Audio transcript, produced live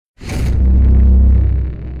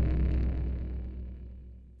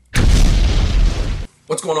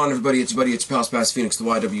What's going on, everybody? It's your buddy, it's your pal, Spaz Phoenix, the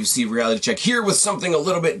YWC Reality Check, here with something a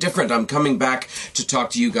little bit different. I'm coming back to talk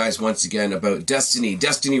to you guys once again about Destiny.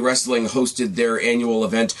 Destiny Wrestling hosted their annual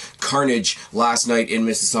event, Carnage, last night in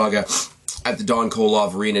Mississauga at the Don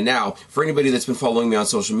Kolov Arena. Now, for anybody that's been following me on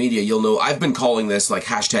social media, you'll know I've been calling this like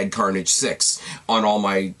hashtag Carnage6 on all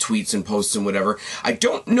my tweets and posts and whatever. I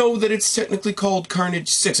don't know that it's technically called Carnage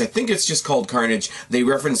 6. I think it's just called Carnage. They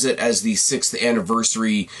reference it as the 6th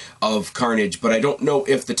anniversary of Carnage, but I don't know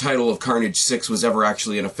if the title of Carnage 6 was ever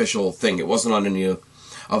actually an official thing. It wasn't on any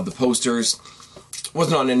of the posters.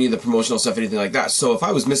 Wasn't on any of the promotional stuff, anything like that. So if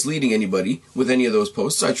I was misleading anybody with any of those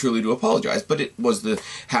posts, I truly do apologize. But it was the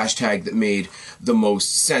hashtag that made the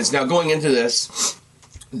most sense. Now, going into this,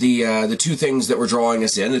 the two things that were drawing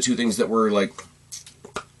us in, the two things that were like,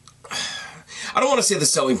 I don't want to say the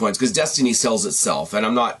selling points, because Destiny sells itself, and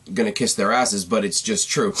I'm not going to kiss their asses, but it's just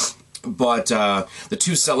true. But the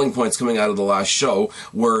two selling points coming out of the last show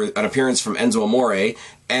were an appearance from Enzo Amore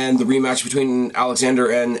and the rematch between Alexander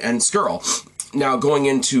and SCURLL. Now, going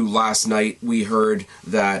into last night, we heard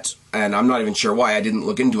that, and I'm not even sure why, I didn't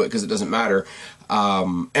look into it because it doesn't matter,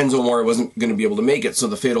 Enzo Amore wasn't going to be able to make it, so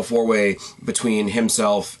the fatal four-way between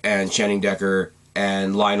himself and Channing Decker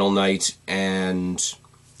and Lionel Knight and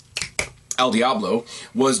El Diablo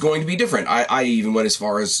was going to be different. I even went as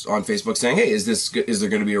far as on Facebook saying, hey, is there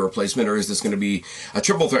going to be a replacement, or is this going to be a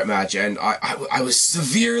triple threat match? And I was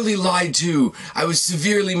severely lied to. I was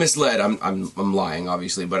severely misled. I'm lying,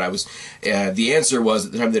 obviously, but I was. The answer was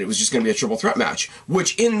at the time that it was just going to be a triple threat match,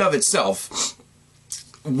 which in and of itself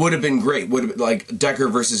would have been great. Would have been, like, Decker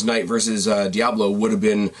versus Knight versus Diablo would have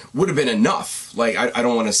been enough. Like, I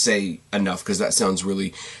don't want to say enough because that sounds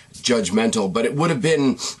really judgmental, but it would have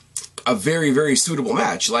been a very, very suitable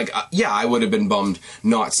match. Like, yeah, I would have been bummed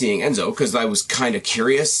not seeing Enzo, because I was kind of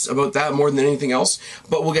curious about that more than anything else,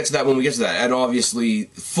 but we'll get to that when we get to that. And obviously,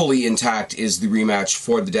 fully intact is the rematch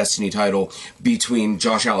for the Destiny title between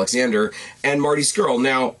Josh Alexander and Marty Scurll.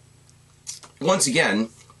 Now, once again,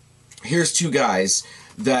 here's two guys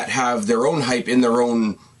that have their own hype in their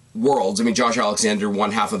own worlds. I mean, Josh Alexander,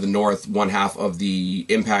 one half of the North, one half of the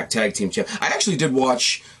Impact Tag Team Champ. I actually did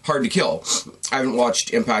watch Hard to Kill. I haven't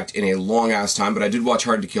watched Impact in a long-ass time, but I did watch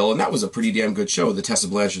Hard to Kill, and that was a pretty damn good show, the Tessa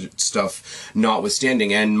Blanchard stuff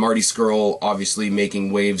notwithstanding. And Marty Scurll, obviously,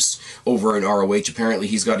 making waves over in ROH. Apparently,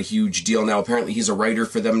 he's got a huge deal now. Apparently, he's a writer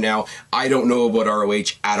for them now. I don't know about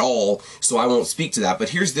ROH at all, so I won't speak to that. But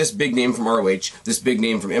here's this big name from ROH, this big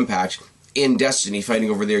name from Impact, in Destiny, fighting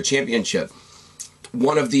over their championship.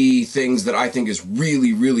 One of the things that I think is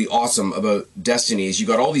really, really awesome about Destiny is you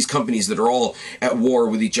got all these companies that are all at war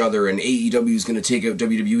with each other, and AEW is going to take out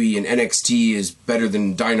WWE, and NXT is better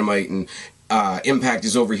than Dynamite, and Impact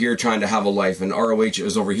is over here trying to have a life, and ROH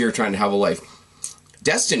is over here trying to have a life.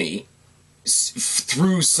 Destiny,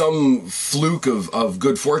 through some fluke of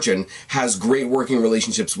good fortune, has great working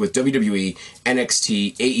relationships with WWE,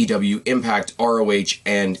 NXT, AEW, Impact, ROH,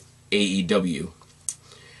 and AEW.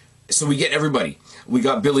 So we get everybody. We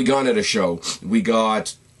got Billy Gunn at a show. We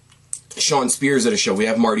got Sean Spears at a show. We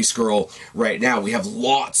have Marty Scurll right now. We have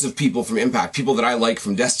lots of people from Impact. People that I like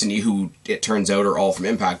from Destiny, who it turns out are all from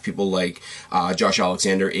Impact. People like Josh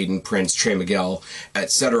Alexander, Aiden Prince, Trey Miguel,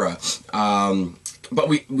 etc. But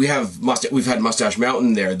we've had Mustache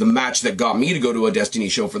Mountain there. The match that got me to go to a Destiny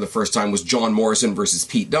show for the first time was John Morrison versus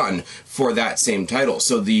Pete Dunne for that same title.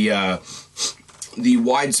 So the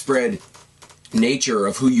widespread nature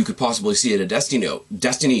of who you could possibly see at a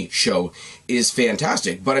Destiny show is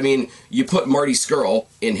fantastic. But I mean, you put Marty Scurll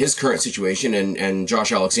in his current situation and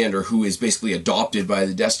Josh Alexander, who is basically adopted by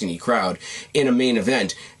the Destiny crowd, in a main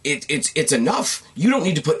event, it's enough. You don't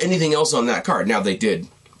need to put anything else on that card. Now, they did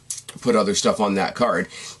put other stuff on that card,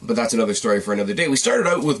 but that's another story for another day. We started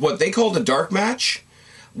out with what they called a dark match,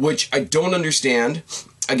 which I don't understand.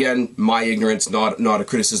 Again, my ignorance, not a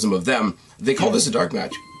criticism of them. They called this a dark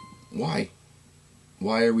match. Why?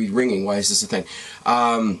 Why are we ringing? Why is this a thing?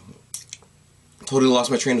 Totally lost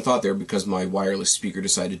my train of thought there because my wireless speaker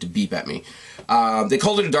decided to beep at me. They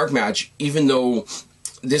called it a dark match, even though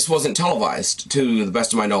this wasn't televised, to the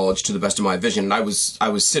best of my knowledge, to the best of my vision. And I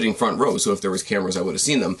was sitting front row, so if there was cameras, I would have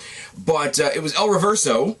seen them. But it was El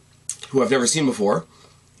Reverso, who I've never seen before,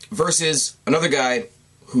 versus another guy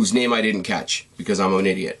whose name I didn't catch because I'm an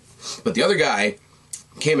idiot. But the other guy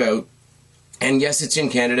came out. And yes, it's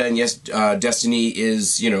in Canada, and yes, Destiny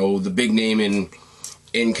is, you know, the big name in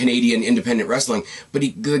Canadian independent wrestling. But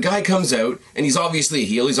the guy comes out, and he's obviously a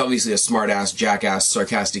heel. He's obviously a smart-ass, jackass,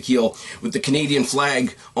 sarcastic heel with the Canadian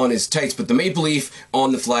flag on his tights. But the maple leaf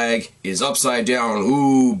on the flag is upside down.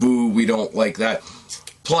 Ooh, boo, we don't like that.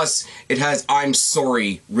 Plus, it has "I'm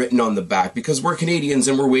sorry" written on the back because we're Canadians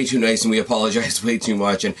and we're way too nice and we apologize way too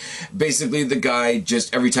much. And basically the guy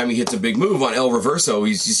just, every time he hits a big move on El Reverso,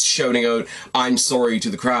 he's just shouting out "I'm sorry" to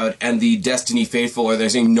the crowd, and the Destiny faithful are there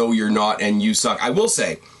saying, "No, you're not, and you suck." I will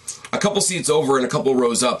say, a couple seats over and a couple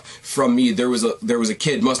rows up from me, there was a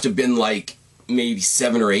kid, must have been like maybe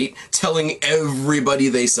 7 or 8, telling everybody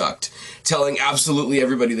they sucked. Telling absolutely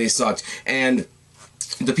everybody they sucked. And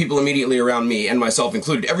the people immediately around me, and myself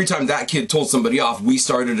included, every time that kid told somebody off, we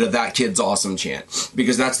started a "That Kid's Awesome" chant.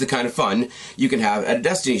 Because that's the kind of fun you can have at a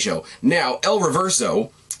Destiny show. Now, El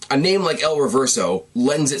Reverso, a name like El Reverso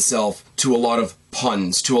lends itself to a lot of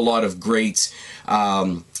puns, to a lot of great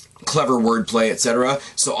clever wordplay, etc.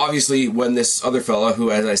 So obviously when this other fella,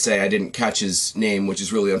 who, as I say, I didn't catch his name, which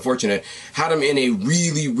is really unfortunate, had him in a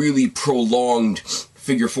really, really prolonged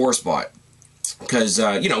figure 4 spot. Because,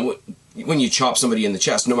 you know, when you chop somebody in the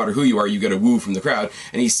chest, no matter who you are, you get a woo from the crowd.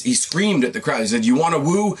 And he screamed at the crowd. He said, "You want a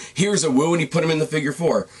woo? Here's a woo." And he put him in the figure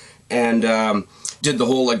 4. And did the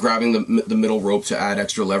whole, like, grabbing the middle rope to add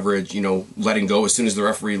extra leverage, you know, letting go as soon as the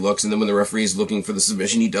referee looks. And then when the referee is looking for the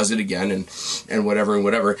submission, he does it again, and whatever and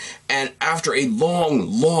whatever. And after a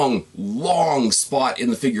long, long, long spot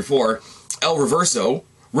in the figure 4, El Reverso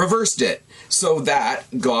reversed it. So that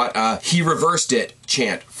got "He reversed it"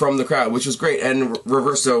 chant from the crowd, which was great. And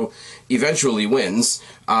Reverso eventually wins.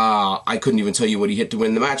 I couldn't even tell you what he hit to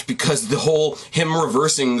win the match, because the whole him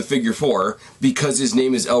reversing the figure 4, because his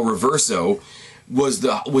name is El Reverso, was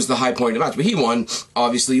the high point of the match. But he won,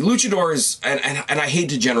 obviously. Luchadors, and I hate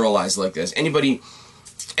to generalize like this, anybody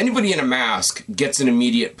in a mask gets an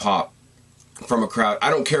immediate pop from a crowd. I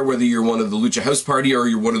don't care whether you're one of the Lucha House Party or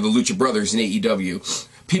you're one of the Lucha Brothers in AEW.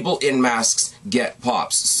 People in masks get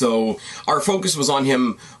pops. So our focus was on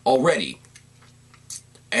him already.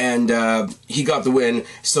 And he got the win.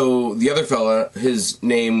 So the other fella, his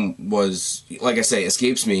name was, like I say,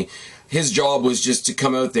 escapes me. His job was just to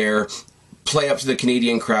come out there, play up to the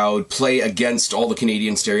Canadian crowd, play against all the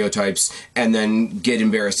Canadian stereotypes, and then get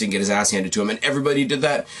embarrassed and get his ass handed to him. And everybody did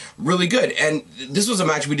that really good. And this was a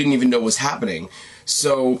match we didn't even know was happening.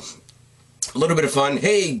 So a little bit of fun.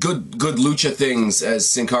 Hey, good lucha things, as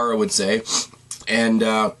Sin Cara would say. And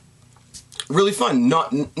really fun.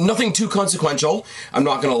 Nothing too consequential, I'm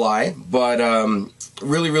not going to lie, but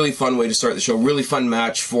really, really fun way to start the show. Really fun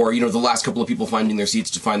match for, you know, the last couple of people finding their seats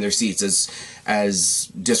to find their seats. As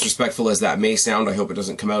disrespectful as that may sound, I hope it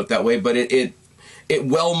doesn't come out that way, but it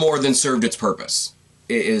well more than served its purpose,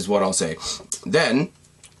 is what I'll say. Then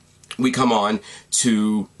we come on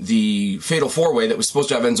to the Fatal 4-Way that was supposed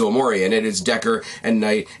to have Enzo Amore in it. It's Decker and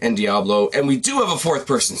Knight and Diablo, and we do have a 4th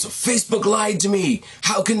person, so Facebook lied to me.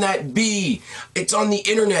 How can that be? It's on the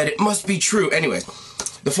internet. It must be true. Anyways,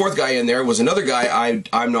 the 4th guy in there was another guy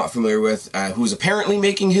I'm not familiar with, who's apparently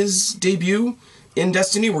making his debut in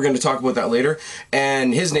Destiny. We're going to talk about that later.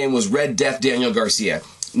 And his name was Red Death Daniel Garcia.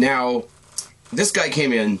 Now, this guy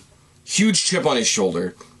came in, huge chip on his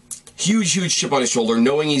shoulder. Huge chip on his shoulder,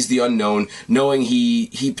 knowing he's the unknown, knowing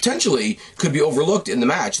he potentially could be overlooked in the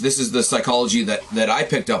match. This is the psychology that I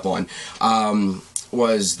picked up on,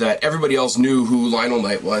 was that everybody else knew who Lionel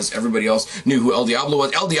Knight was, everybody else knew who El Diablo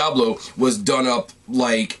was. El Diablo was done up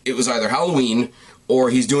like it was either Halloween, or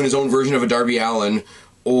he's doing his own version of a Darby Allin,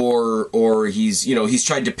 or he's, you know, he's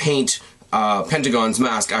tried to paint Pentagon's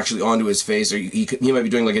mask actually onto his face, or he might be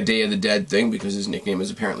doing like a Day of the Dead thing, because his nickname is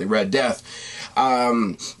apparently Red Death.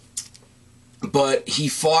 But he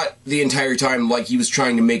fought the entire time like he was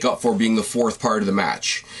trying to make up for being the 4th part of the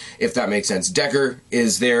match, if that makes sense. Decker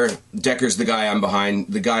is there. Decker's the guy I'm behind.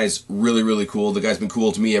 The guy's really, really cool. The guy's been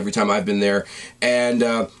cool to me every time I've been there. And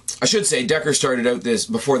I should say, Decker started out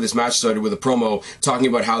before this match started, with a promo talking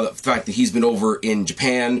about how the fact that he's been over in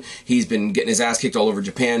Japan, he's been getting his ass kicked all over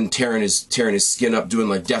Japan, tearing his skin up, doing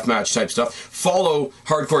like deathmatch type stuff. Follow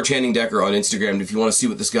Hardcore Channing Decker on Instagram if you want to see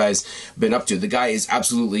what this guy's been up to. The guy is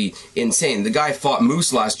absolutely insane. The guy fought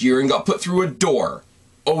Moose last year and got put through a door.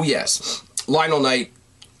 Oh yes. Lionel Knight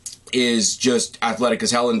is just athletic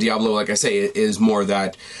as hell, and Diablo, like I say, is more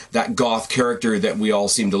that goth character that we all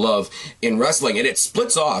seem to love in wrestling, and it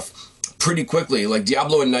splits off pretty quickly. Like,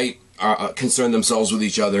 Diablo and Knight concern themselves with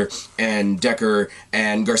each other, and Decker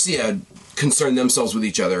and Garcia concern themselves with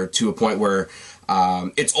each other to a point where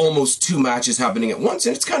it's almost 2 matches happening at once,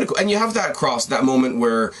 and it's kind of cool. And you have that moment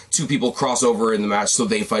where 2 people cross over in the match, so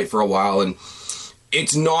they fight for a while, and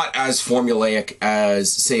it's not as formulaic as,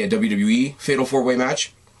 say, a WWE Fatal 4-Way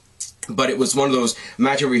match. But it was one of those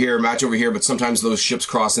match over here, but sometimes those ships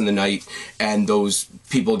cross in the night, and those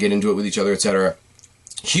people get into it with each other, etc.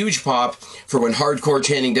 Huge pop for when Hardcore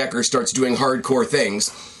Channing Decker starts doing hardcore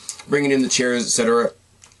things, bringing in the chairs, etc.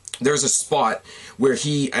 there's a spot where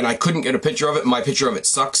he, and I couldn't get a picture of it, my picture of it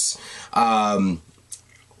sucks,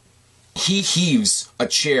 he heaves a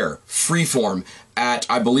chair, freeform, at,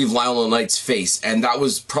 I believe, Lionel Knight's face, and that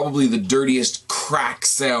was probably the dirtiest crack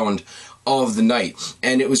sound of the night.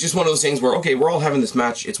 And it was just one of those things where, okay, we're all having this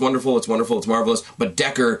match, it's wonderful, it's wonderful, it's marvelous, but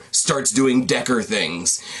Decker starts doing Decker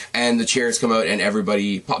things, and the chairs come out, and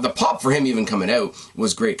everybody, the pop for him even coming out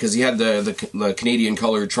was great, because he had the Canadian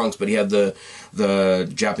colored trunks, but he had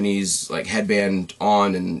the Japanese, like, headband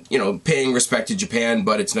on, and, you know, paying respect to Japan,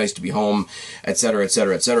 but it's nice to be home, etc.,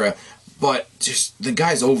 etc., etc. But just, the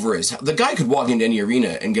guy's over the guy could walk into any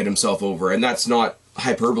arena and get himself over, and that's not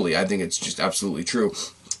hyperbole, I think it's just absolutely true.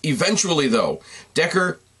 Eventually, though,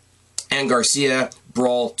 Decker and Garcia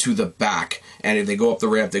brawl to the back, and if they go up the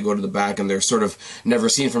ramp, they go to the back, and they're sort of never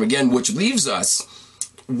seen from again, which leaves us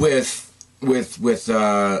with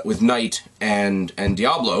Knight and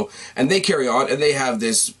Diablo, and they carry on, and they have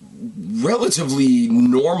this relatively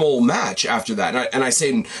normal match after that. And I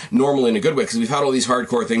say normal in a good way, because we've had all these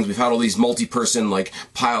hardcore things, we've had all these multi-person, like,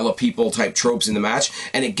 pile of people type tropes in the match,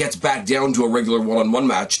 and it gets back down to a regular one-on-one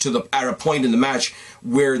match at a point in the match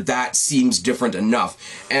where that seems different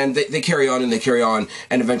enough. And they carry on, and they carry on,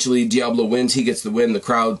 and eventually Diablo wins, he gets the win, the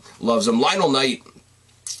crowd loves him. Lionel Knight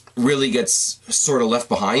really gets sort of left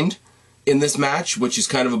behind in this match, which is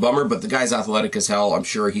kind of a bummer, but the guy's athletic as hell. I'm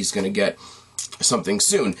sure he's going to get something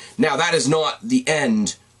soon. Now, that is not the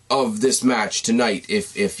end of this match tonight,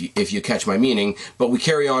 if you catch my meaning, but we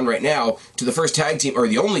carry on right now to the first tag team, or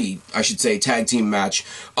the only, I should say, tag team match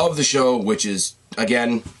of the show, which is,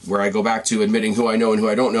 again, where I go back to admitting who I know and who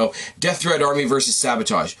I don't know. Death Threat Army versus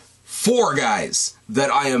Sabotage. 4 guys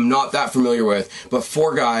that I am not that familiar with, but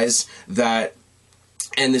 4 guys that,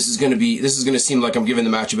 and this is going to seem like I'm giving the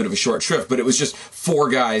match a bit of a short shrift, but it was just 4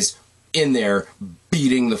 guys in there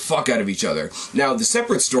beating the fuck out of each other. Now, the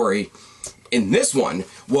separate story in this one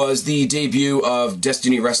was the debut of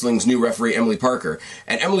Destiny Wrestling's new referee, Emily Parker.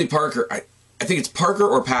 And Emily Parker, I think it's Parker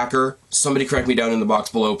or Packer, somebody correct me down in the box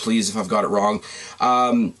below, please, if I've got it wrong.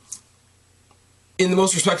 In the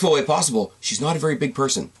most respectful way possible, she's not a very big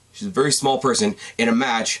person. She's a very small person in a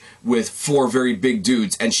match with 4 very big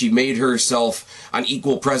dudes, and she made herself an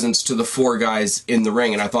equal presence to the 4 guys in the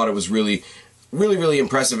ring, and I thought it was really, really, really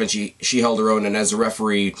impressive, and she held her own, and as a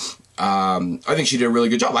referee, I think she did a really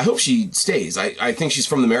good job. I hope she stays. I think she's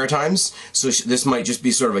from the Maritimes, so this might just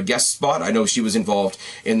be sort of a guest spot. I know she was involved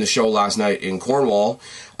in the show last night in Cornwall,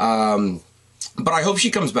 but I hope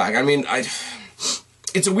she comes back. I mean,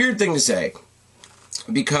 it's a weird thing to say,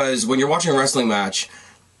 because when you're watching a wrestling match,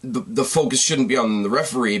 the focus shouldn't be on the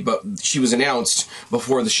referee, but she was announced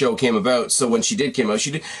before the show came about, so when she came out,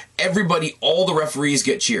 everybody, all the referees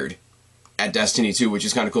get cheered at Destiny 2, which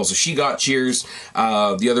is kind of cool. So she got cheers,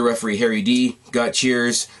 the other referee, Harry D, got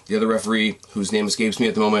cheers, the other referee, whose name escapes me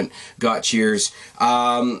at the moment, got cheers.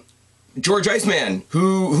 George Iceman,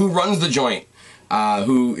 who runs the joint,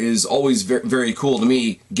 who is always very, very cool to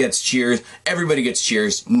me, gets cheers. Everybody gets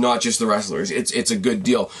cheers, not just the wrestlers. It's a good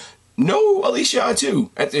deal. No Alicia Atu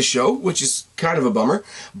at this show, which is kind of a bummer.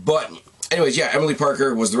 But anyways, yeah, Emily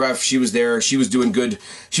Parker was the ref. She was there. She was doing good.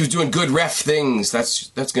 She was doing good ref things. That's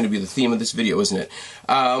going to be the theme of this video, isn't it?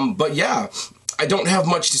 But yeah, I don't have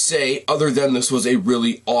much to say other than this was a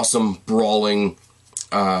really awesome brawling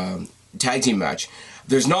tag team match.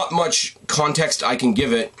 There's not much context I can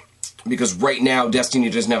give it, because right now Destiny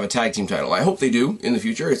doesn't have a tag team title. I hope they do in the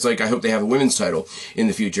future. It's like I hope they have a women's title in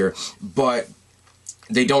the future, but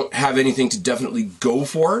they don't have anything to definitely go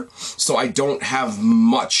for, so I don't have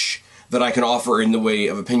much that I can offer in the way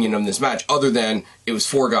of opinion on this match, other than it was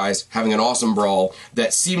 4 guys having an awesome brawl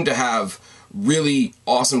that seemed to have really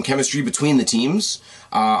awesome chemistry between the teams.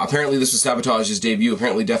 Apparently this was Sabotage's debut.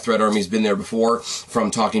 Apparently Death Threat Army's been there before,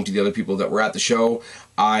 from talking to the other people that were at the show.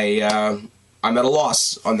 I'm at a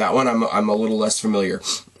loss on that one. I'm a little less familiar.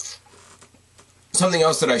 Something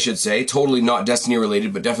else that I should say, totally not Destiny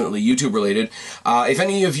related, but definitely YouTube related. If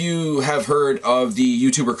any of you have heard of the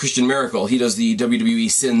YouTuber Christian Miracle, he does the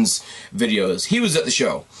WWE Sins videos. He was at the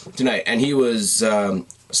show tonight, and he was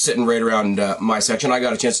sitting right around my section. I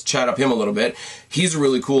got a chance to chat up him a little bit. He's a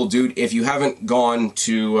really cool dude. If you haven't gone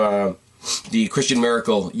to the Christian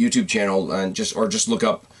Miracle YouTube channel, and just look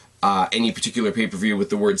up any particular pay-per-view with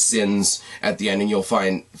the word Sins at the end, and you'll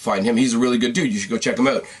find him. He's a really good dude. You should go check him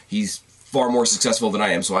out. He's far more successful than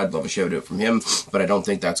I am, so I'd love a shout out from him, but I don't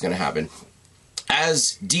think that's going to happen.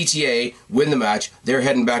 As DTA win the match, they're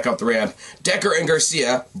heading back up the ramp. Decker and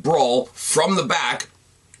Garcia brawl from the back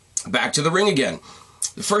to the ring again.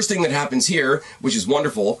 The first thing that happens here, which is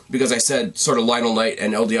wonderful, because I said sort of Lionel Knight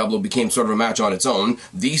and El Diablo became sort of a match on its own.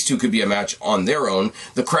 These two could be a match on their own.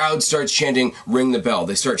 The crowd starts chanting, "Ring the bell."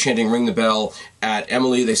 They start chanting, "Ring the bell" at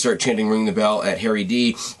Emily. They start chanting, "Ring the bell" at Harry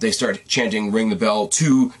D. They start chanting, "Ring the bell"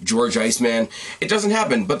 to George Iceman. It doesn't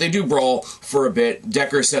happen, but they do brawl for a bit.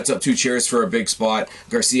 Decker sets up 2 chairs for a big spot.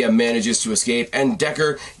 Garcia manages to escape, and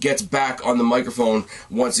Decker gets back on the microphone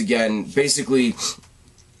once again, basically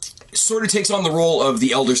sort of takes on the role of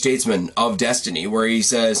the elder statesman of Destiny, where he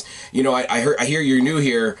says, you know, I hear you're new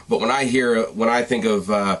here, but when I think of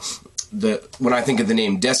the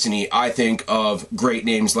name Destiny, I think of great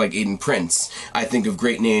names like Aiden Prince. I think of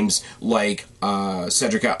great names like Josh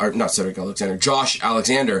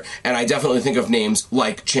Alexander, and I definitely think of names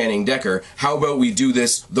like Channing Decker. How about we do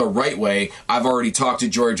this the right way? I've already talked to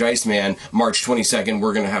George Iceman. March 22nd,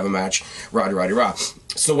 we're going to have a match. Rah.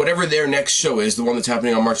 So whatever their next show is, the one that's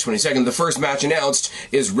happening on March 22nd, the first match announced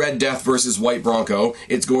is Red Death versus White Bronco.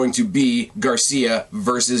 It's going to be Garcia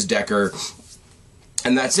versus Decker.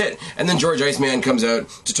 And that's it. And then George Iceman comes out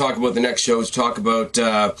to talk about the next show, to talk about,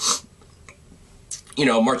 you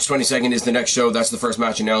know, March 22nd is the next show. That's the first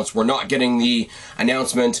match announced. We're not getting the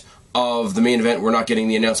announcement of the main event. We're not getting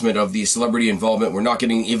the announcement of the celebrity involvement. We're not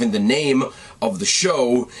getting even the name of the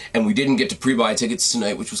show. And we didn't get to pre-buy tickets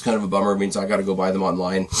tonight, which was kind of a bummer. It means I got to go buy them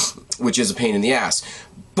online, which is a pain in the ass.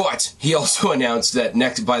 But he also announced that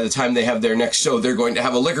by the time they have their next show, they're going to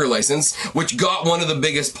have a liquor license, which got one of the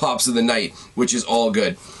biggest pops of the night, which is all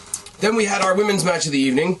good. Then we had our women's match of the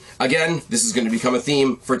evening. Again, this is going to become a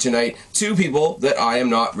theme for tonight. 2 people that I am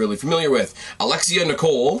not really familiar with. Alexia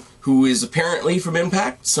Nicole, who is apparently from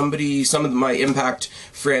Impact. Some of my Impact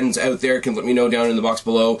friends out there can let me know down in the box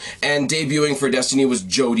below. And debuting for Destiny was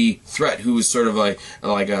Jody Threat, who is sort of like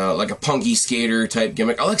a punky skater type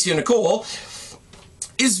gimmick. Alexia Nicole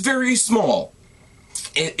is very small,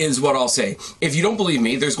 is what I'll say. If you don't believe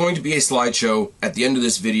me, there's going to be a slideshow at the end of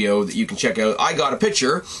this video that you can check out. I got a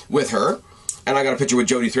picture with her, and I got a picture with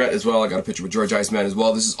Jody Threat as well. I got a picture with George Iceman as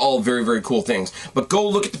well. This is all very, very cool things. But go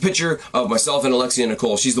look at the picture of myself and Alexia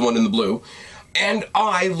Nicole. She's the one in the blue. And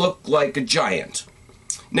I look like a giant.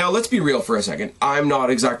 Now, let's be real for a second. I'm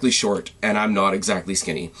not exactly short, and I'm not exactly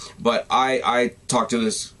skinny. But I talked to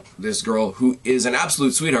this girl who is an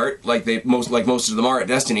absolute sweetheart, like most of them are at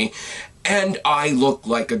Destiny, and I look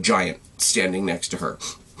like a giant standing next to her.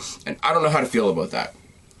 And I don't know how to feel about that.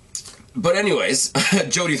 But anyways,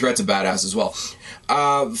 Jody Threat's a badass as well.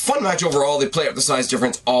 Fun match overall. They play up the size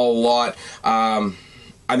difference a lot.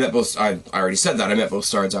 I met both, I already said that, I met both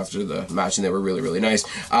stars after the match and they were really, really nice.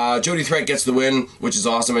 Jody Threat gets the win, which is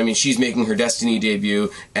awesome. I mean, she's making her Destiny debut,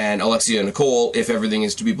 and Alexia Nicole, if everything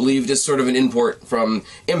is to be believed, is sort of an import from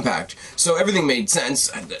Impact. So everything made sense.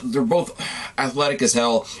 They're both athletic as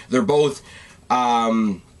hell. They're both,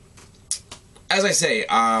 as I say,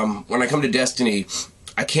 when I come to Destiny,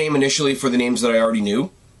 I came initially for the names that I already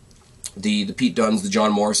knew. The Pete Dunnes, the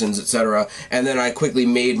John Morrisons, etc. And then I quickly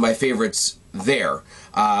made my favorites there.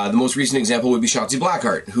 The most recent example would be Shotzi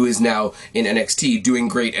Blackheart, who is now in NXT doing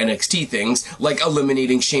great NXT things, like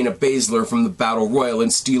eliminating Shayna Baszler from the Battle Royal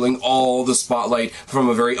and stealing all the spotlight from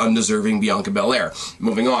a very undeserving Bianca Belair.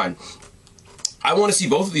 Moving on. I want to see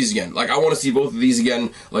both of these again. Like, I want to see both of these again,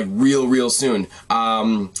 like, real soon.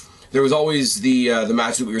 There was always the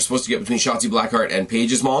match that we were supposed to get between Shotzi Blackheart and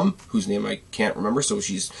Paige's mom, whose name I can't remember, so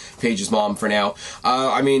she's Paige's mom for now.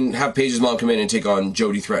 I mean, have Paige's mom come in and take on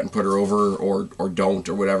Jody Threat and put her over, or don't,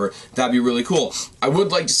 or whatever. That'd be really cool. I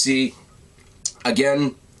would like to see,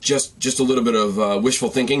 again, just a little bit of wishful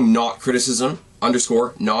thinking, not criticism,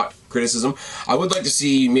 not criticism. I would like to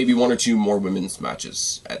see maybe 1 or 2 more women's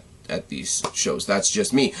matches at these shows. That's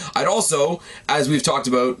just me. I'd also, as we've talked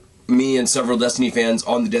about, me and several Destiny fans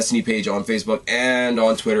on the Destiny page on Facebook and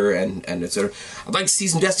on Twitter and etc. I'd like to see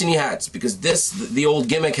some Destiny hats, because the old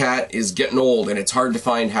gimmick hat is getting old and it's hard to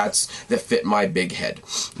find hats that fit my big head.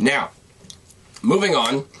 Now, moving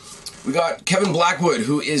on, we got Kevin Blackwood,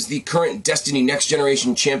 who is the current Destiny Next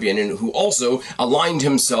Generation champion and who also aligned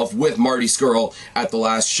himself with Marty Scurll at the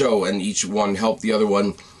last show, and each one helped the other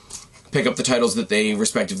one pick up the titles that they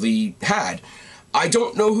respectively had. I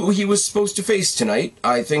don't know who he was supposed to face tonight.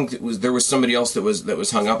 I think there was somebody else that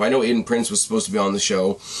was hung up. I know Aiden Prince was supposed to be on the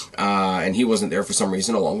show, and he wasn't there for some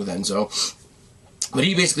reason, along with Enzo. But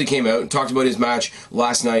he basically came out and talked about his match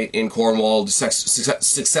last night in Cornwall,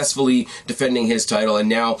 successfully defending his title, and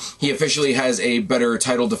now he officially has a better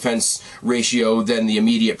title defense ratio than the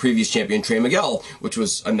immediate previous champion, Trey Miguel, which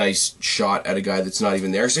was a nice shot at a guy that's not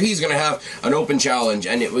even there. So he's going to have an open challenge,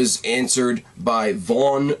 and it was answered by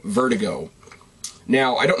Vaughn Vertigo.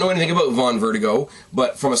 Now, I don't know anything about Vaughn Vertigo,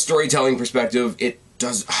 but from a storytelling perspective, it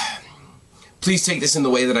does... Please take this in the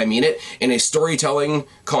way that I mean it. In a storytelling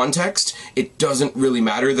context, it doesn't really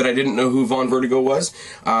matter that I didn't know who Von Vertigo was.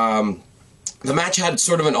 The match had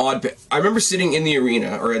sort of an odd... I remember sitting in the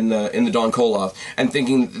arena, or in the Don Koloff, and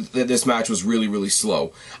thinking that this match was really, really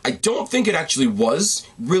slow. I don't think it actually was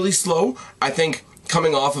really slow. I think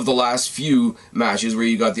coming off of the last few matches, where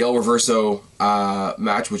you got the El Reverso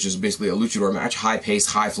match, which is basically a luchador match,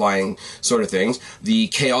 high-paced, high-flying sort of things, the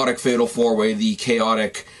chaotic Fatal 4-Way, the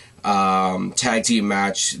chaotic... tag team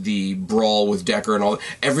match, the brawl with Decker and all that,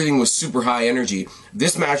 everything was super high energy.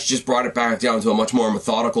 This match just brought it back down to a much more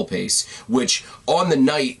methodical pace, which on the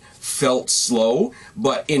night felt slow,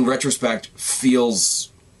 but in retrospect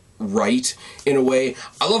feels right in a way.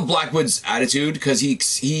 I love Blackwood's attitude, because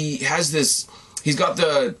he has this, he's got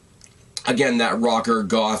the, again, that rocker,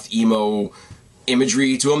 goth, emo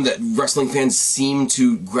imagery to him that wrestling fans seem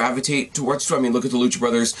to gravitate towards. So, I mean, look at the Lucha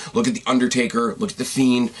Brothers, look at the Undertaker, look at the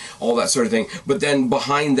Fiend, all that sort of thing. But then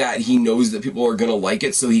behind that, he knows that people are gonna like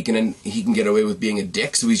it, so he can get away with being a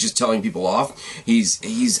dick. So he's just telling people off.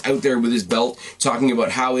 He's out there with his belt talking about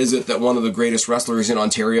how is it that one of the greatest wrestlers in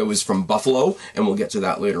Ontario is from Buffalo, and we'll get to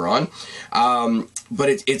that later on.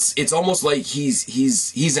 But it's almost like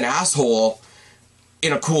he's an asshole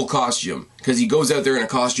in a cool costume, because he goes out there in a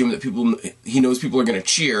costume that he knows people are going to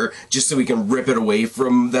cheer, just so he can rip it away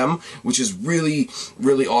from them, which is really,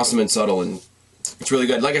 really awesome and subtle, and it's really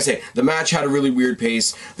good. Like I say, the match had a really weird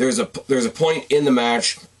pace. There's a point in the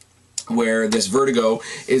match where this Vertigo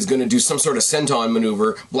is going to do some sort of senton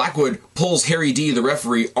maneuver. Blackwood pulls Harry D, the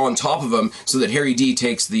referee, on top of him, so that Harry D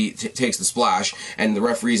takes the splash, and the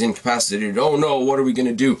referee's incapacitated. Oh no, what are we going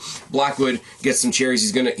to do? Blackwood gets some cherries.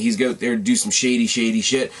 He's out there to do some shady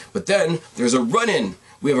shit. But then there's a run-in.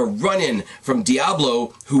 We have a run-in from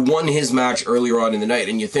Diablo, who won his match earlier on in the night,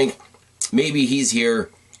 and you think maybe he's here.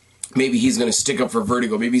 Maybe he's going to stick up for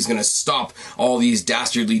Vertigo. Maybe he's going to stop all these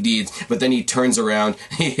dastardly deeds. But then he turns around.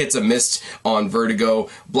 He hits a mist on Vertigo.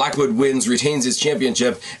 Blackwood wins, retains his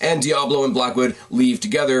championship, and Diablo and Blackwood leave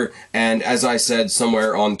together. And as I said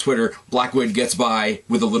somewhere on Twitter, Blackwood gets by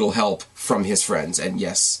with a little help from his friends. And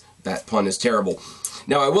yes, that pun is terrible.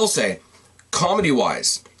 Now, I will say,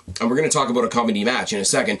 comedy-wise, and we're going to talk about a comedy match in a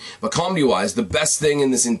second, but comedy-wise, the best thing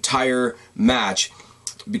in this entire match,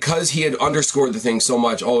 because he had underscored the thing so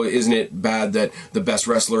much, oh, isn't it bad that the best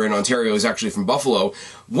wrestler in Ontario is actually from Buffalo?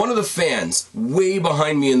 One of the fans, way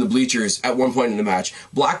behind me in the bleachers at one point in the match,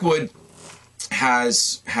 Blackwood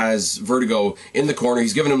has Vertigo in the corner.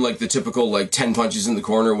 He's giving him like the typical like 10 punches in the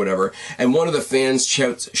corner or whatever, and one of the fans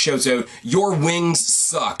shouts out, "Your wings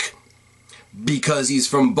suck," because he's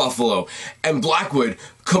from Buffalo. And Blackwood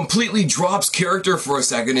completely drops character for a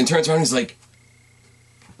second and turns around and he's like,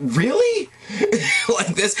 really?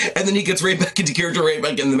 Like this, and then he gets right back into character, right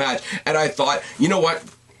back in the match. And I thought, you know what,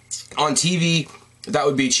 on TV that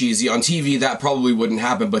would be cheesy, on TV that probably wouldn't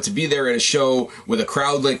happen, but to be there at a show with a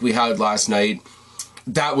crowd like we had last night,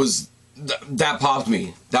 that popped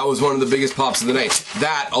me. That was one of the biggest pops of the night.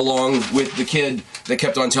 That, along with the kid that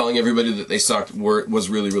kept on telling everybody that they sucked, was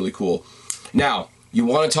really, really cool. Now, you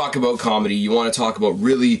want to talk about comedy, you want to talk about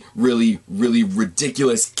really, really, really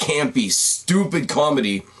ridiculous, campy, stupid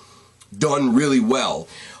comedy done really well.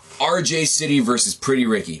 RJ City versus Pretty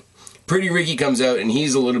Ricky. Pretty Ricky comes out and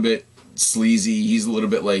he's a little bit sleazy, he's a little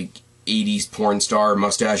bit like 80s porn star,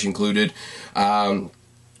 mustache included,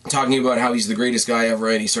 talking about how he's the greatest guy ever,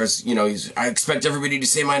 and he starts, you know, I expect everybody to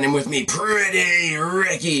say my name with me, Pretty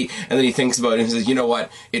Ricky, and then he thinks about it and says, you know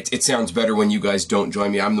what, it sounds better when you guys don't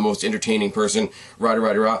join me, I'm the most entertaining person, rah.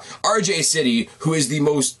 RJ City, who is the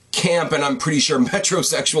most camp and I'm pretty sure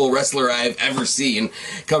metrosexual wrestler I've ever seen,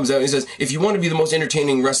 comes out and says, if you want to be the most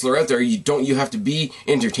entertaining wrestler out there, you have to be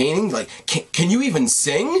entertaining? Like, can you even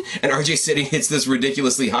sing? And RJ City hits this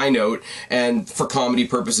ridiculously high note, and for comedy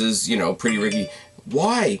purposes, you know, Pretty Ricky,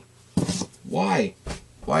 Why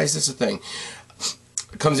is this a thing?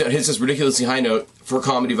 Comes out, hits this ridiculously high note. For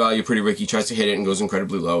comedy value, Pretty Ricky tries to hit it and goes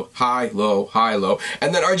incredibly low. High, low, high, low.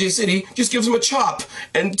 And then RJ City just gives him a chop,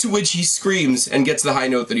 and to which he screams and gets the high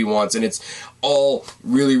note that he wants, and it's all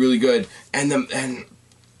really, really good. And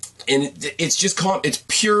it's just it's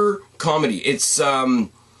pure comedy. It's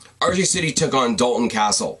RJ City took on Dalton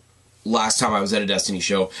Castle last time I was at a Destiny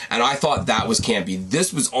show, and I thought that was campy.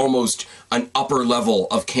 This was almost an upper level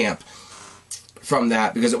of camp from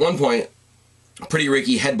that, because at one point, Pretty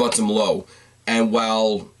Ricky headbutts him low, and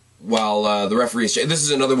while the referee is... This is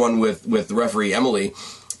another one with the referee, Emily,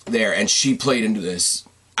 there, and she played into this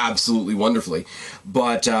absolutely wonderfully.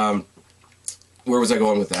 But, where was I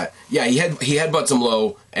going with that? Yeah, he headbutts him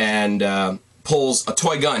low, and pulls a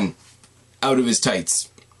toy gun out of his tights,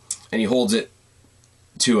 and he holds it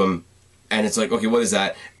to him. And it's like, okay, what is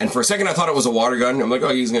that? And for a second I thought it was a water gun. I'm like,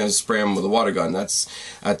 oh, he's going to spray him with a water gun.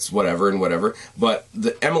 That's whatever and whatever. But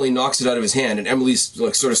Emily knocks it out of his hand, and Emily's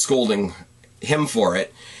like sort of scolding him for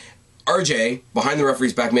it. RJ, behind the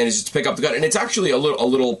referee's back, manages to pick up the gun, and it's actually a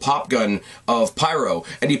little pop gun of pyro.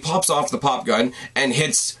 And he pops off the pop gun and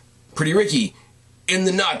hits Pretty Ricky in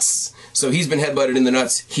the nuts. So he's been headbutted in the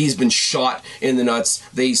nuts. He's been shot in the nuts.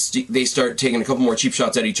 They start taking a couple more cheap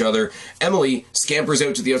shots at each other. Emily scampers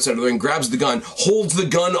out to the outside of the ring, grabs the gun, holds the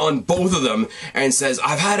gun on both of them, and says,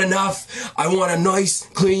 I've had enough. I want a nice,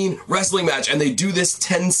 clean wrestling match. And they do this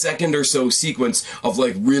 10-second or so sequence of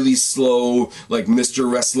like really slow, like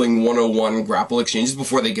Mr. Wrestling 101 grapple exchanges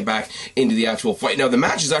before they get back into the actual fight. Now, the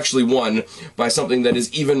match is actually won by something that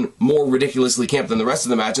is even more ridiculously camp than the rest of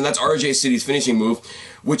the match, and that's RJ City's finishing move,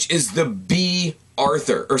 which is the the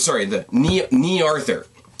knee Arthur.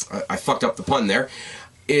 I fucked up the pun there.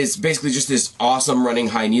 Is basically just this awesome running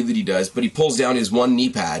high knee that he does, but he pulls down his one knee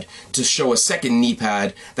pad to show a second knee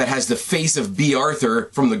pad that has the face of B. Arthur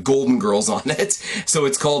from the Golden Girls on it. So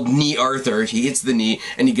it's called Knee Arthur. He hits the knee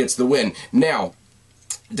and he gets the win. Now,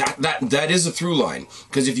 that is a through line,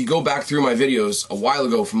 because if you go back through my videos a while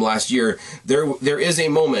ago from last year, there is a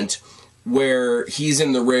moment where he's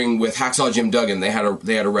in the ring with Hacksaw Jim Duggan. They had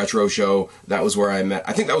a retro show. That was where I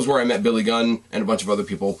met Billy Gunn and a bunch of other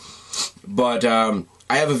people. But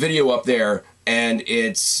I have a video up there, and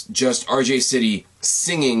it's just RJ City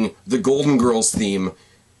singing the Golden Girls theme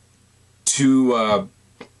to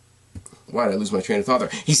why did I lose my train of thought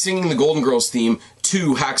there? He's singing the Golden Girls theme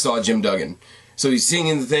to Hacksaw Jim Duggan. So he's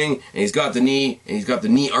singing the thing, and he's got the knee, and he's got the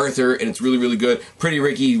knee Arthur, and it's really, really good. Pretty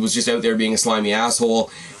Ricky was just out there being a slimy asshole.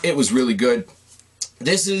 It was really good.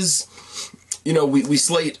 This is, you know, we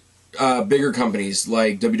slate bigger companies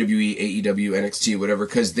like WWE, AEW, NXT, whatever,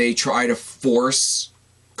 because they try to force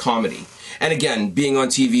comedy. And again, being on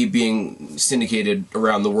TV, being syndicated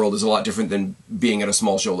around the world is a lot different than being at a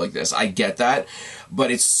small show like this. I get that. But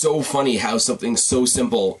it's so funny how something so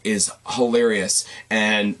simple is hilarious,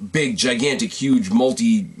 and big, gigantic, huge,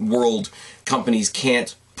 multi-world companies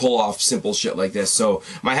can't pull off simple shit like this. So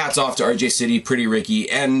my hat's off to RJ City, Pretty Ricky,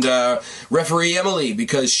 and referee Emily,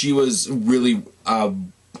 because she was really, what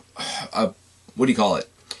do you call it?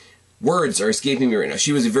 Words are escaping me right now.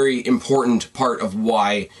 She was a very important part of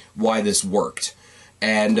why this worked.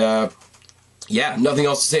 And yeah, nothing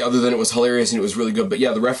else to say other than it was hilarious and it was really good. But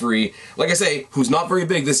yeah, the referee, like I say, who's not very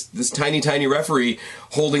big, this tiny, tiny referee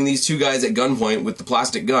holding these two guys at gunpoint with the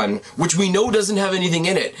plastic gun, which we know doesn't have anything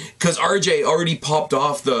in it, because RJ already popped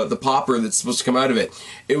off the popper that's supposed to come out of it.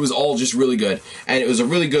 It was all just really good. And it was a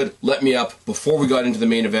really good let me up before we got into the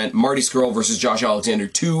main event. Marty Scurll versus Josh Alexander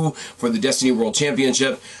 2 for the Destiny World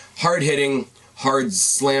Championship. Hard hitting, hard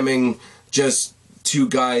slamming, just two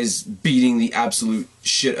guys beating the absolute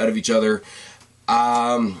shit out of each other.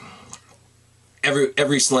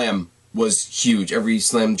 Every slam was huge. Every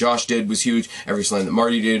slam Josh did was huge. Every slam that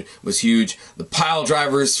Marty did was huge. The pile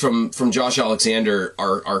drivers from Josh Alexander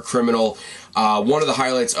are criminal. One of the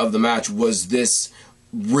highlights of the match was this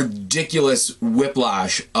ridiculous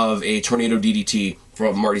whiplash of a tornado DDT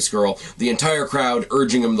from Marty Scurll. The entire crowd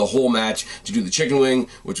urging him the whole match to do the chicken wing,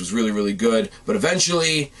 which was really, really good. But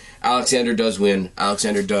eventually, Alexander does win.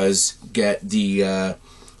 Alexander does get the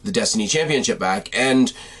Destiny Championship back,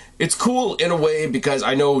 and it's cool in a way because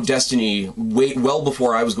I know Destiny, well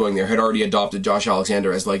before I was going there, had already adopted Josh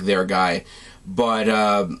Alexander as like their guy. But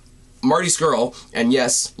Marty Scurll, and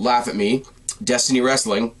yes, laugh at me, Destiny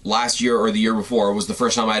Wrestling last year or the year before was the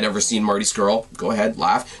first time I'd ever seen Marty Scurll. Go ahead,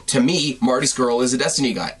 laugh. To me, Marty Scurll is a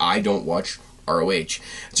Destiny guy. I don't watch ROH.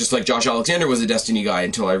 Just like Josh Alexander was a Destiny guy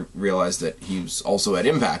until I realized that he was also at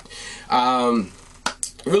Impact.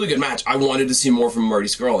 Really good match. I wanted to see more from Marty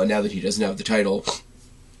Scurll, and now that he doesn't have the title,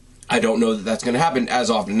 I don't know that that's going to happen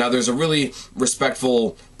as often. Now, there's a really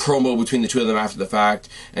respectful promo between the two of them after the fact,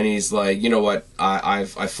 and he's like, you know what,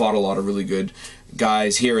 I've fought a lot of really good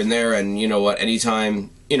guys here and there, and you know what, anytime,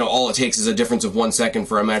 you know, all it takes is a difference of 1 second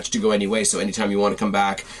for a match to go anyway, so anytime you want to come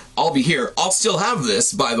back, I'll be here. I'll still have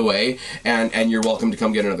this, by the way, and you're welcome to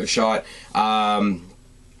come get another shot.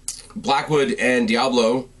 Blackwood and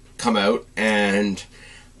Diablo come out, and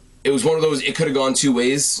it was one of those, it could have gone two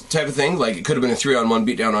ways type of thing. Like, it could have been a 3-on-1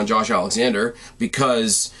 beatdown on Josh Alexander,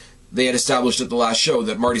 because they had established at the last show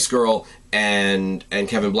that Marty Scurll and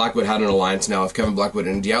Kevin Blackwood had an alliance. Now, if Kevin Blackwood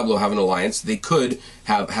and Diablo have an alliance, they could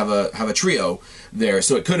have a trio there.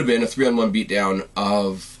 So it could have been a 3-on-1 beatdown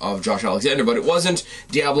of Josh Alexander, but it wasn't.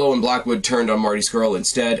 Diablo and Blackwood turned on Marty Scurll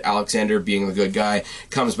instead. Alexander, being the good guy,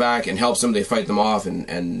 comes back and helps them. They fight them off,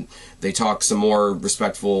 and they talk some more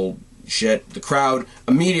respectful shit. The crowd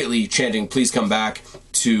immediately chanting, "Please come back."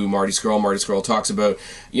 to Marty Scurll. Marty Scurll talks about,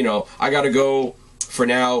 you know, I gotta go for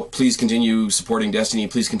now. Please continue supporting Destiny.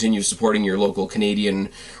 Please continue supporting your local Canadian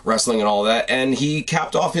wrestling and all that. And he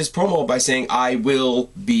capped off his promo by saying, I will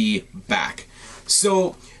be back.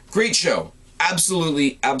 So, great show.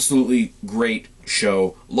 Absolutely, absolutely great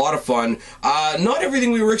show. A lot of fun. Not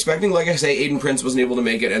everything we were expecting. Like I say, Aiden Prince wasn't able to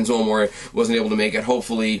make it. Enzo Amore wasn't able to make it.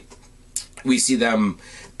 Hopefully, we see them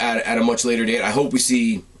at a much later date. I hope we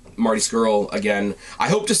see Marty Scurll again. I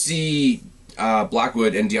hope to see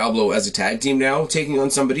Blackwood and Diablo as a tag team now, taking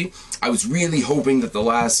on somebody. I was really hoping that the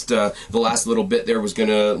last little bit there was going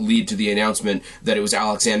to lead to the announcement that it was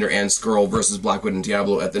Alexander and Scurll versus Blackwood and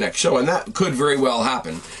Diablo at the next show, and that could very well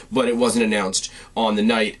happen, but it wasn't announced on the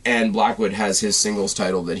night, and Blackwood has his singles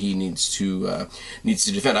title that he needs to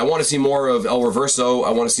defend. I want to see more of El Reverso. I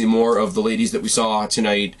want to see more of the ladies that we saw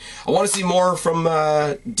tonight. I want to see more from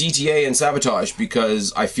DTA and Sabotage,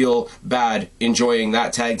 because I feel bad enjoying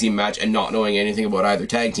that tag team match and not knowing anything about either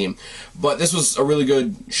tag team. But this was a really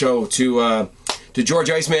good show to George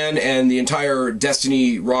Iceman and the entire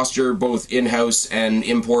Destiny roster, both in-house and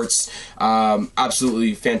imports.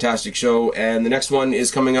 Absolutely fantastic show. And the next one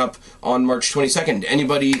is coming up on March 22nd.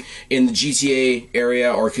 Anybody in the GTA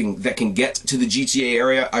area or that can get to the GTA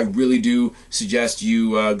area, I really do suggest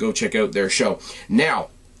you go check out their show. Now,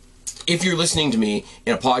 if you're listening to me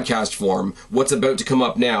in a podcast form, what's about to come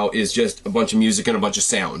up now is just a bunch of music and a bunch of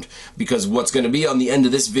sound. Because what's going to be on the end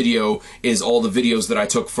of this video is all the videos that I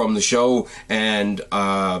took from the show and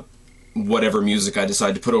whatever music I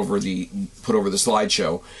decide to put over the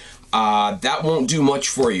slideshow. That won't do much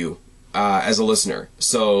for you as a listener.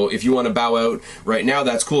 So if you want to bow out right now,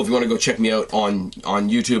 that's cool. If you want to go check me out on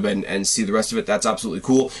YouTube and see the rest of it, that's absolutely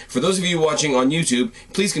cool. For those of you watching on YouTube,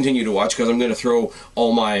 please continue to watch, because I'm going to throw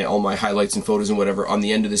all my highlights and photos and whatever on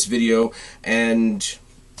the end of this video. And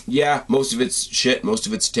yeah, most of it's shit. Most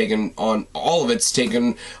of it's taken on, all of it's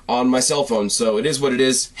taken on my cell phone. So it is what it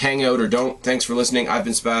is. Hang out or don't. Thanks for listening. I've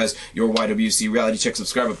been Spaz, your YWC reality check.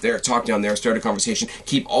 Subscribe up there, talk down there, start a conversation.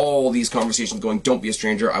 Keep all these conversations going. Don't be a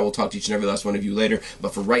stranger. I will talk to each and every last one of you later.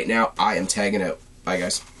 But for right now, I am tagging out. Bye,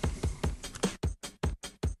 guys.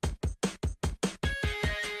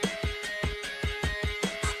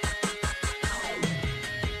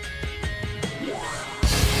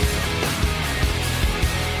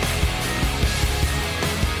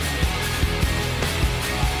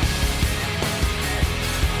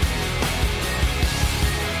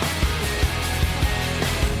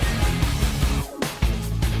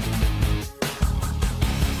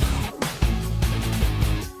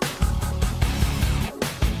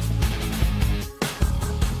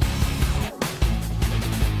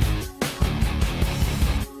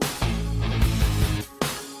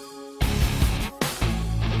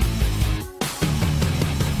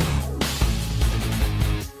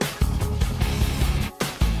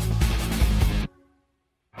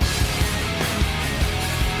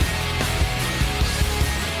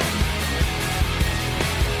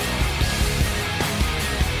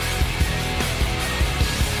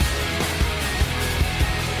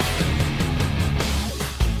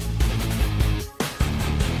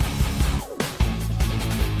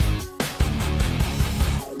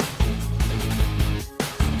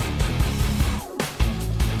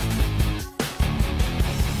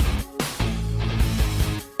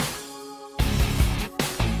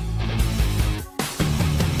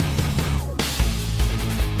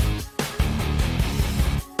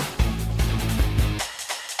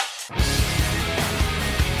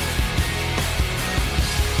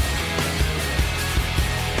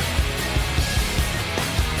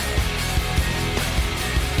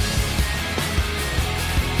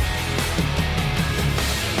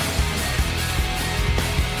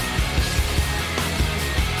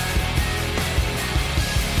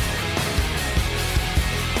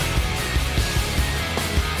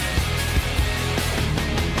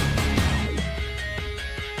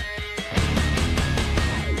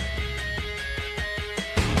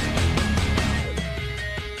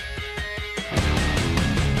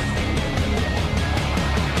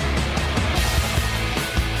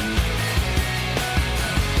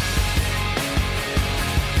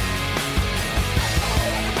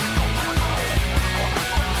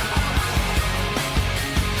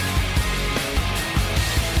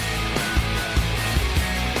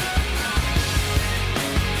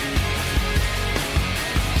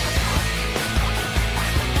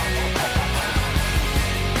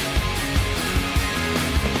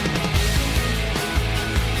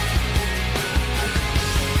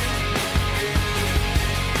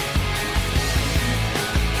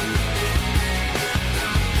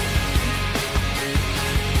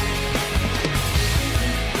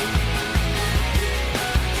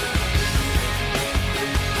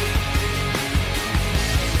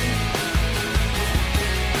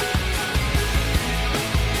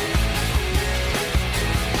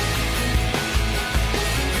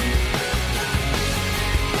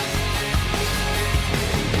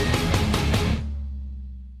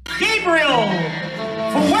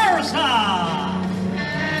 Garza.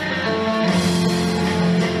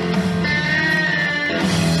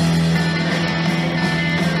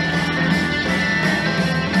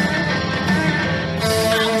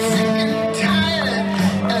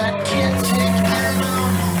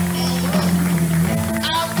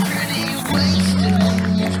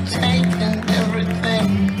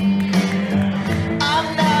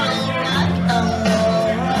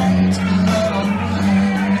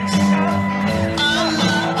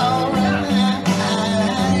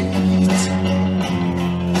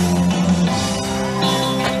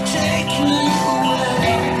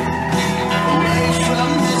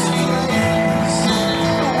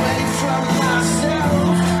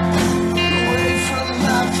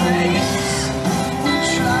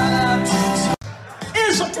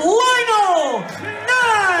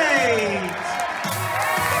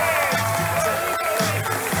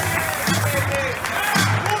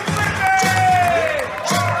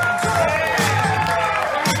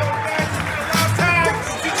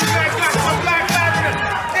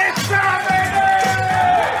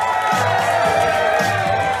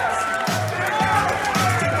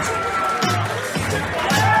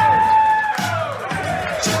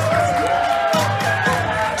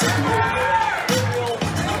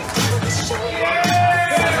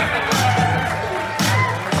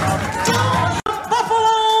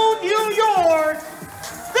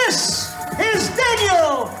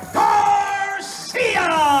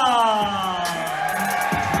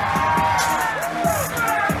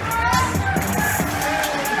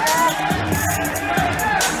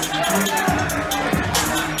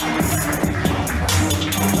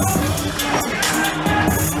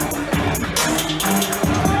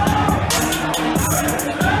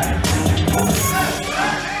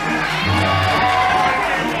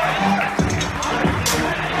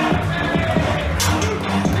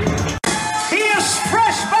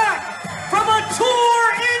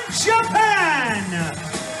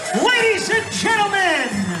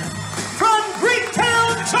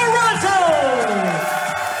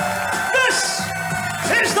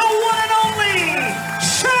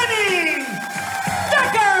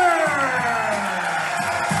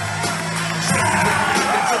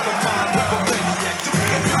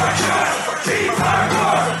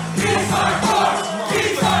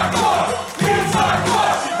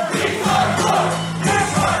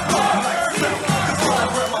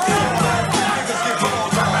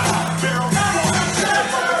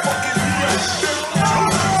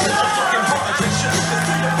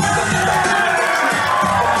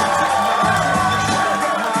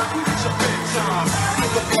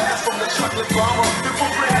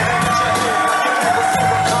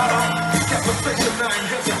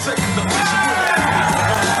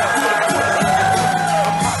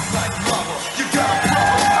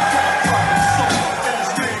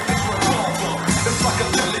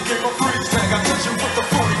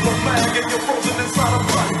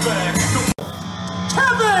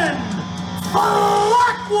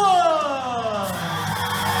 BLACKWOOD!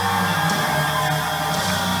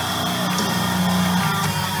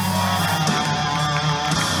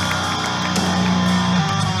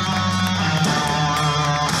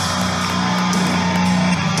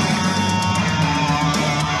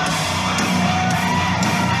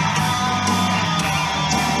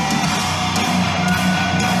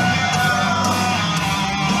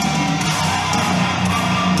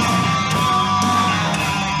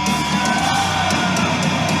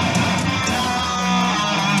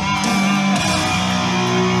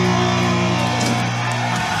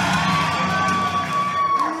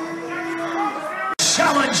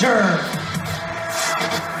 Challenger.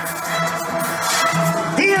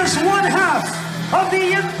 He is one half of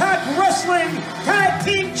the Impact Wrestling Tag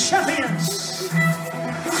Team Champions.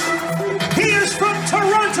 He is from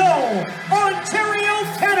Toronto, Ontario,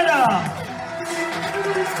 Canada.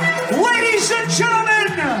 Ladies and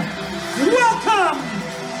gentlemen, welcome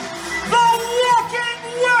the walking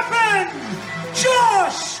weapon,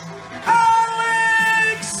 Josh Alexander.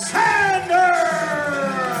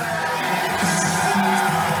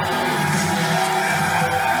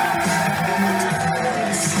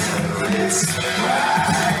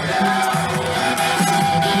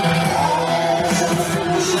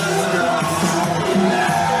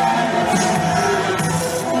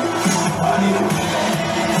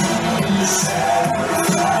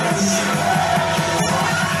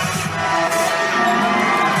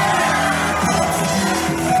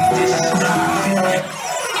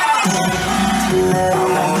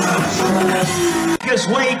 His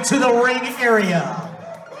way to the ring area.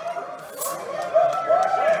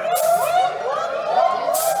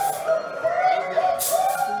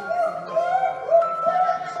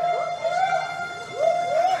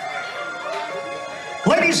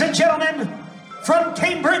 Ladies and gentlemen, from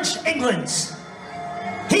Cambridge, England,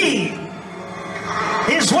 he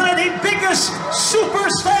is one of the biggest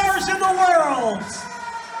superstars in the world,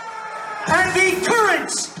 and the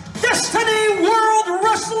current Destiny World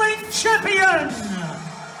Wrestling Champion.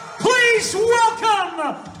 Please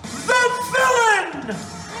welcome the villain,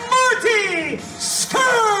 Marty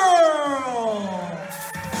SCURLL.